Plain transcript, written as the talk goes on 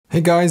Hey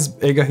guys,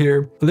 Ega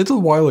here. A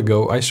little while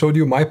ago I showed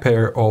you my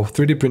pair of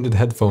 3D printed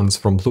headphones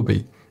from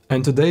Ploopy,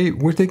 and today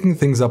we're taking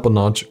things up a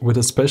notch with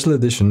a special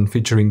edition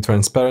featuring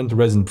transparent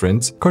resin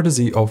prints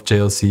courtesy of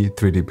JLC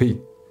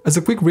 3DP. As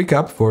a quick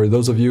recap for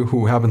those of you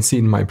who haven't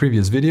seen my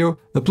previous video,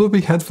 the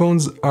Ploopy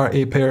headphones are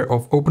a pair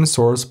of open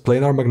source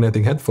planar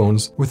magnetic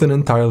headphones with an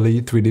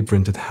entirely 3D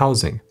printed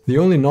housing. The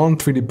only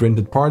non-3D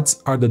printed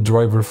parts are the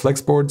driver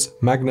flexboards,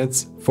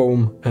 magnets,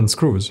 foam, and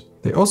screws.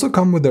 They also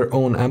come with their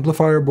own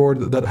amplifier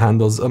board that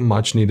handles a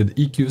much needed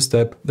EQ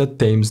step that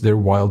tames their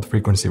wild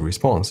frequency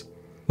response.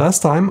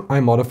 Last time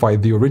I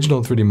modified the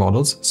original 3D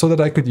models so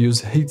that I could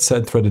use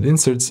heat-set threaded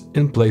inserts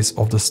in place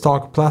of the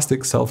stock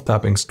plastic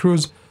self-tapping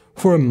screws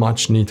for a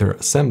much neater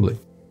assembly.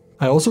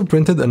 I also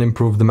printed and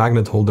improved the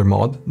magnet holder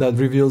mod that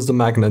reveals the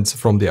magnets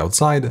from the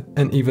outside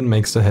and even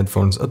makes the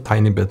headphones a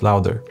tiny bit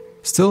louder.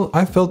 Still,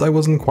 I felt I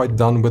wasn't quite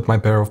done with my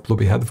pair of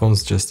Ploopy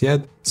headphones just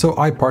yet, so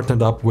I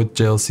partnered up with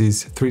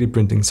JLC's 3D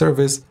printing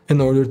service in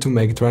order to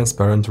make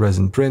transparent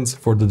resin prints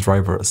for the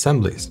driver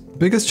assemblies. The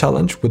biggest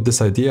challenge with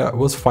this idea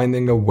was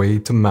finding a way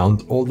to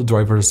mount all the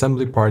driver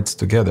assembly parts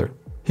together.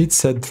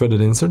 Heat-set threaded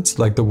inserts,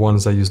 like the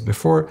ones I used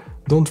before,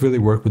 don't really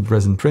work with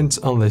resin prints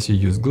unless you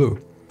use glue.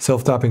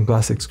 Self-tapping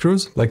plastic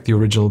screws, like the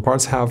original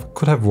parts have,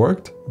 could have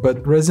worked,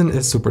 but resin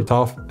is super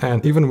tough,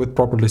 and even with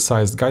properly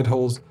sized guide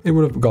holes, it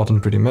would have gotten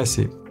pretty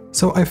messy.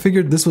 So I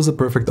figured this was a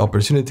perfect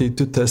opportunity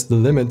to test the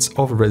limits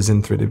of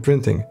resin 3D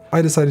printing.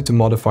 I decided to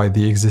modify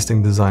the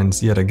existing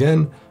designs yet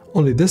again,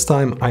 only this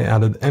time I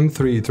added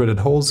M3 threaded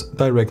holes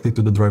directly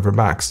to the driver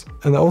backs.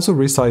 And I also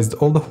resized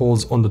all the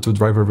holes on the two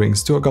driver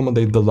rings to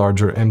accommodate the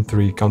larger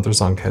M3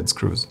 countersunk head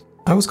screws.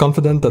 I was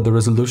confident that the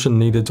resolution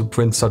needed to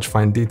print such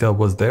fine detail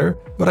was there,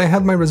 but I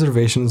had my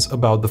reservations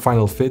about the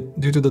final fit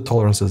due to the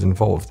tolerances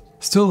involved.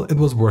 Still, it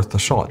was worth a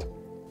shot.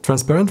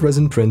 Transparent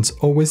resin prints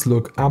always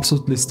look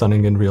absolutely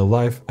stunning in real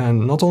life,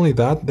 and not only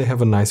that, they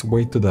have a nice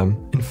weight to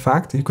them. In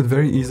fact, you could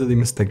very easily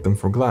mistake them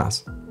for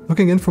glass.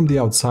 Looking in from the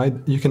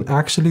outside, you can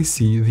actually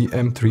see the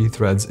M3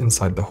 threads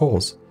inside the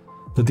holes.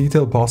 The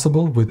detail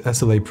possible with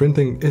SLA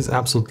printing is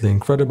absolutely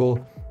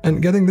incredible,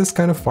 and getting this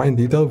kind of fine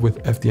detail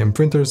with FDM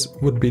printers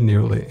would be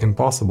nearly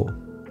impossible.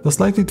 The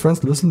slightly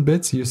translucent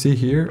bits you see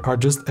here are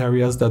just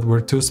areas that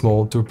were too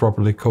small to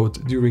properly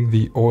coat during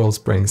the oil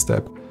spraying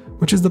step,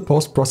 which is the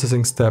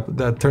post-processing step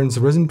that turns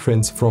resin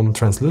prints from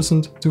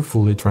translucent to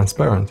fully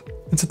transparent.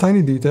 It's a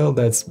tiny detail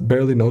that's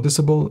barely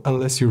noticeable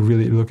unless you're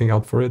really looking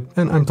out for it,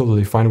 and I'm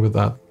totally fine with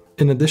that.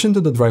 In addition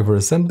to the driver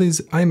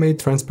assemblies, I made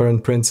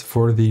transparent prints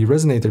for the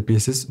resonator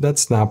pieces that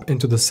snap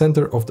into the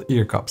center of the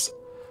ear cups.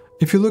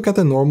 If you look at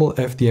a normal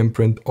FDM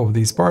print of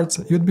these parts,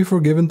 you'd be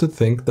forgiven to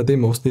think that they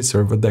mostly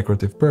serve a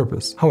decorative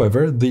purpose.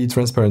 However, the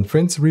transparent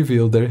prints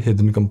reveal their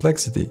hidden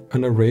complexity,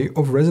 an array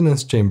of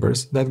resonance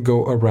chambers that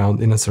go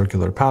around in a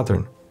circular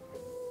pattern.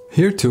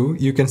 Here too,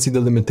 you can see the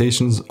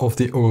limitations of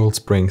the oil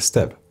spraying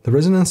step. The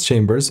resonance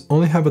chambers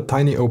only have a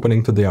tiny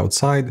opening to the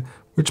outside,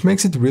 which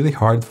makes it really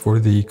hard for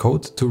the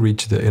coat to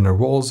reach the inner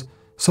walls,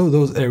 so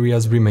those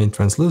areas remain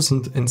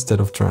translucent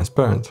instead of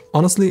transparent.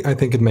 Honestly, I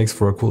think it makes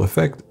for a cool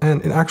effect,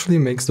 and it actually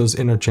makes those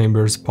inner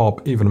chambers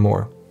pop even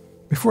more.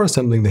 Before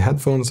assembling the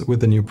headphones with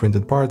the new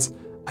printed parts,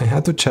 I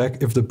had to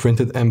check if the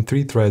printed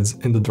M3 threads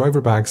in the driver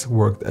backs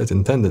worked as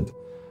intended.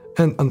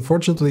 And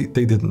unfortunately,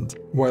 they didn't.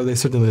 While they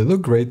certainly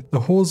look great, the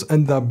holes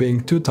ended up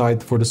being too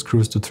tight for the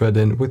screws to thread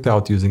in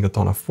without using a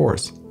ton of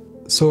force.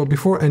 So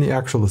before any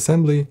actual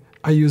assembly,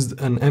 I used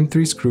an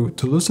M3 screw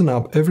to loosen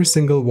up every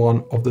single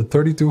one of the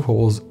 32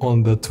 holes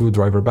on the two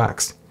driver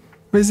backs.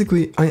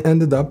 Basically, I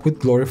ended up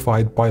with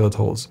glorified pilot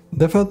holes.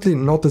 Definitely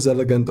not as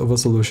elegant of a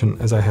solution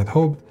as I had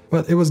hoped,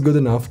 but it was good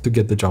enough to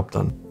get the job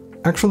done.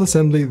 Actual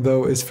assembly,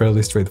 though, is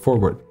fairly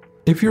straightforward.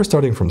 If you're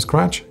starting from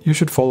scratch, you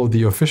should follow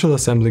the official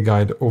assembly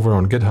guide over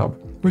on GitHub,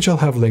 which I'll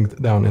have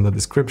linked down in the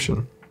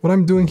description. What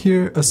I'm doing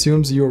here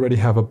assumes you already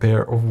have a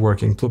pair of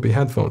working Ploopy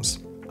headphones.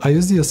 I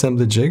used the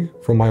assembly jig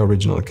from my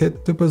original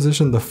kit to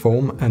position the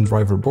foam and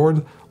driver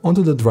board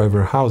onto the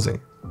driver housing.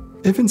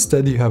 If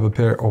instead you have a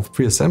pair of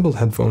pre-assembled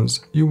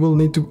headphones, you will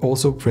need to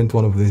also print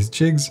one of these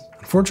jigs.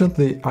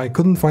 Unfortunately, I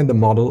couldn't find the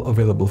model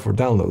available for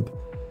download.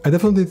 I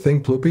definitely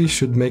think Ploopy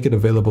should make it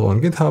available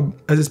on GitHub,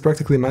 as it's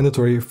practically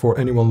mandatory for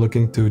anyone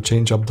looking to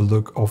change up the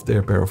look of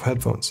their pair of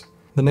headphones.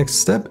 The next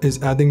step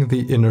is adding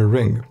the inner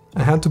ring.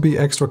 I had to be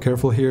extra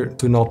careful here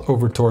to not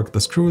over-torque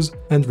the screws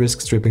and risk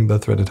stripping the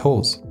threaded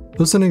holes.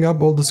 Loosening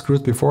up all the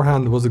screws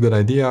beforehand was a good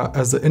idea,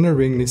 as the inner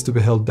ring needs to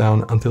be held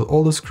down until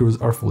all the screws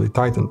are fully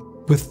tightened.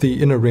 With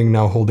the inner ring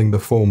now holding the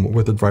foam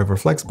with the driver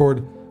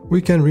flexboard,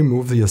 we can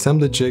remove the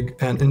assembly jig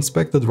and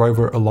inspect the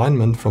driver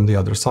alignment from the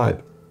other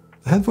side.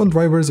 The headphone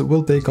drivers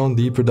will take on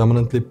the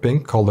predominantly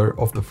pink color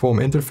of the foam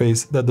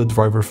interface that the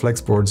driver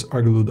flexboards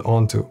are glued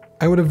onto.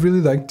 I would have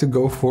really liked to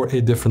go for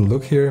a different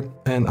look here,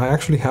 and I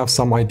actually have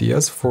some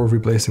ideas for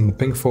replacing the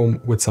pink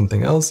foam with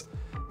something else,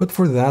 but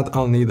for that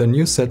I'll need a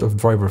new set of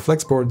driver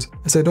flexboards,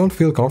 as I don't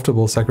feel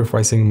comfortable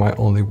sacrificing my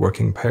only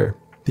working pair.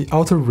 The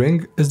outer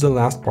ring is the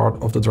last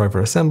part of the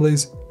driver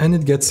assemblies, and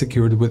it gets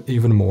secured with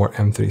even more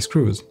M3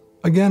 screws.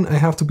 Again, I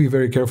have to be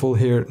very careful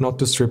here not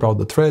to strip out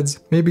the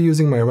threads. Maybe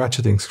using my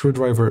ratcheting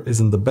screwdriver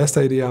isn't the best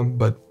idea,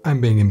 but I'm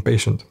being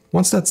impatient.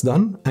 Once that's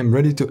done, I'm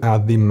ready to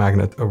add the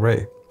magnet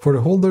array. For the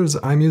holders,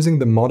 I'm using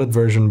the modded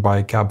version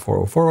by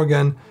Cab404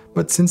 again,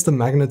 but since the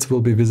magnets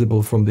will be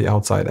visible from the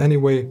outside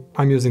anyway,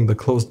 I'm using the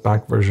closed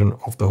back version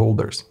of the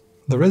holders.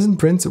 The resin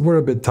prints were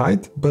a bit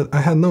tight, but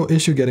I had no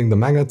issue getting the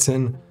magnets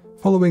in,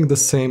 following the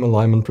same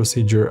alignment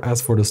procedure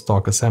as for the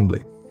stock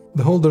assembly.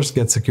 The holders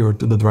get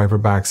secured to the driver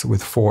backs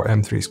with 4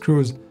 M3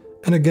 screws,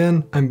 and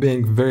again, I'm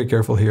being very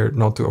careful here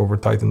not to over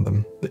tighten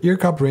them. The ear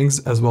cup rings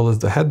as well as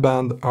the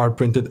headband are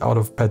printed out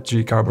of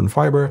PETG carbon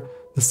fiber,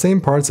 the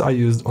same parts I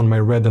used on my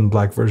red and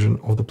black version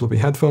of the Ploopy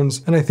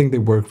headphones, and I think they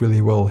work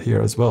really well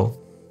here as well.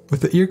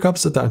 With the ear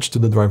cups attached to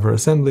the driver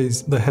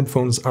assemblies, the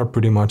headphones are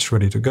pretty much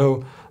ready to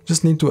go,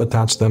 just need to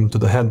attach them to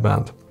the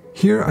headband.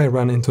 Here I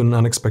ran into an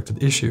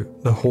unexpected issue.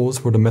 The holes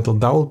for the metal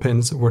dowel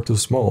pins were too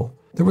small.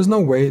 There was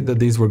no way that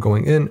these were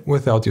going in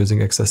without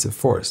using excessive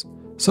force,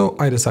 so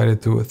I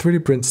decided to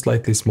 3D print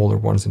slightly smaller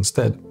ones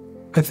instead.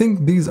 I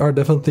think these are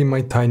definitely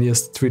my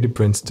tiniest 3D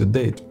prints to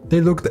date.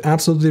 They looked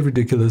absolutely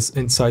ridiculous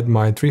inside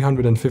my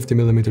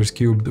 350mm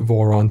cubed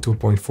Voron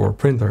 2.4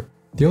 printer.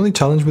 The only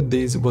challenge with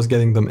these was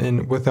getting them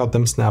in without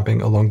them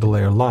snapping along the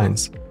layer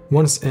lines.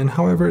 Once in,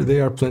 however,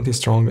 they are plenty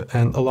strong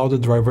and allow the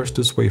drivers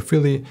to sway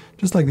freely,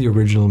 just like the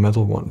original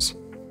metal ones.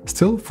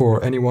 Still,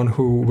 for anyone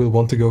who will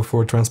want to go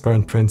for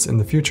transparent prints in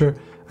the future,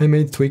 I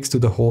made tweaks to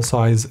the hole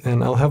size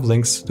and I'll have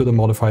links to the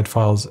modified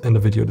files in the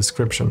video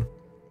description.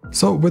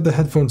 So with the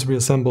headphones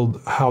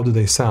reassembled, how do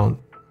they sound?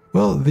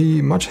 Well,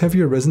 the much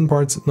heavier resin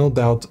parts no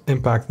doubt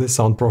impact the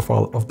sound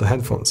profile of the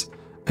headphones,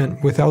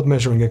 and without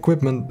measuring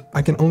equipment,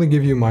 I can only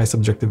give you my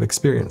subjective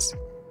experience.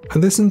 I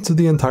listened to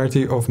the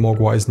entirety of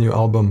Mogwai's new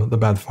album, The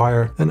Bad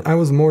Fire, and I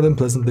was more than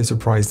pleasantly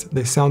surprised.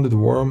 They sounded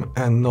warm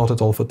and not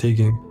at all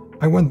fatiguing.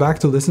 I went back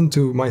to listen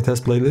to my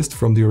test playlist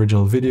from the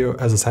original video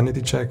as a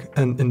sanity check,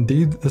 and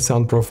indeed the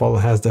sound profile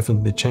has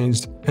definitely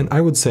changed, and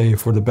I would say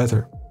for the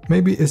better.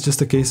 Maybe it's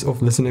just a case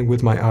of listening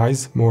with my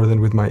eyes more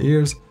than with my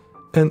ears,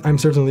 and I'm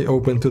certainly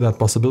open to that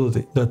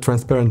possibility. The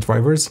transparent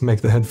drivers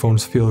make the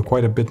headphones feel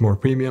quite a bit more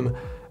premium,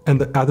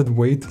 and the added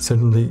weight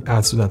certainly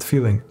adds to that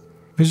feeling.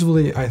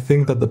 Visually, I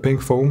think that the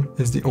pink foam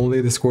is the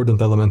only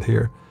discordant element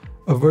here.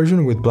 A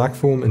version with black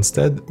foam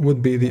instead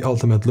would be the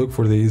ultimate look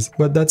for these,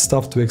 but that's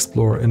stuff to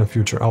explore in a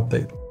future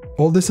update.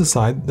 All this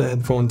aside, the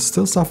headphones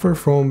still suffer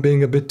from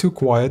being a bit too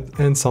quiet,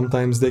 and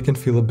sometimes they can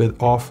feel a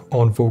bit off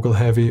on vocal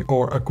heavy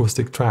or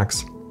acoustic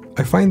tracks.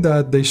 I find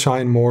that they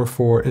shine more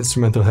for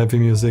instrumental heavy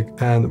music,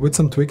 and with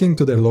some tweaking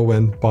to their low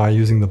end by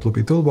using the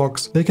Ploopy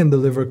toolbox, they can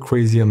deliver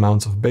crazy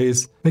amounts of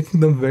bass, making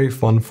them very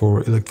fun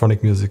for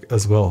electronic music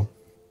as well.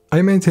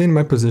 I maintain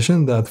my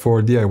position that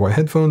for DIY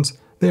headphones,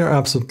 they are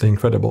absolutely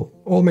incredible,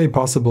 all made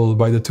possible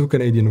by the 2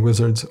 Canadian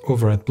wizards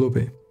over at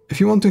Ploopy. If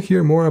you want to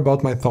hear more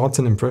about my thoughts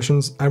and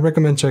impressions, I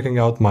recommend checking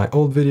out my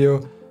old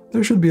video.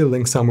 There should be a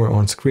link somewhere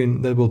on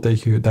screen that will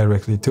take you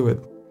directly to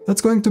it.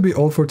 That's going to be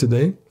all for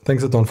today.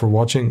 Thanks a ton for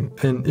watching,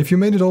 and if you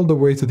made it all the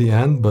way to the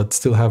end but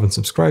still haven't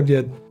subscribed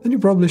yet, then you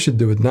probably should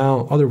do it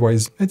now,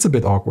 otherwise it's a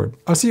bit awkward.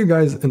 I'll see you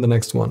guys in the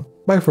next one.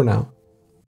 Bye for now.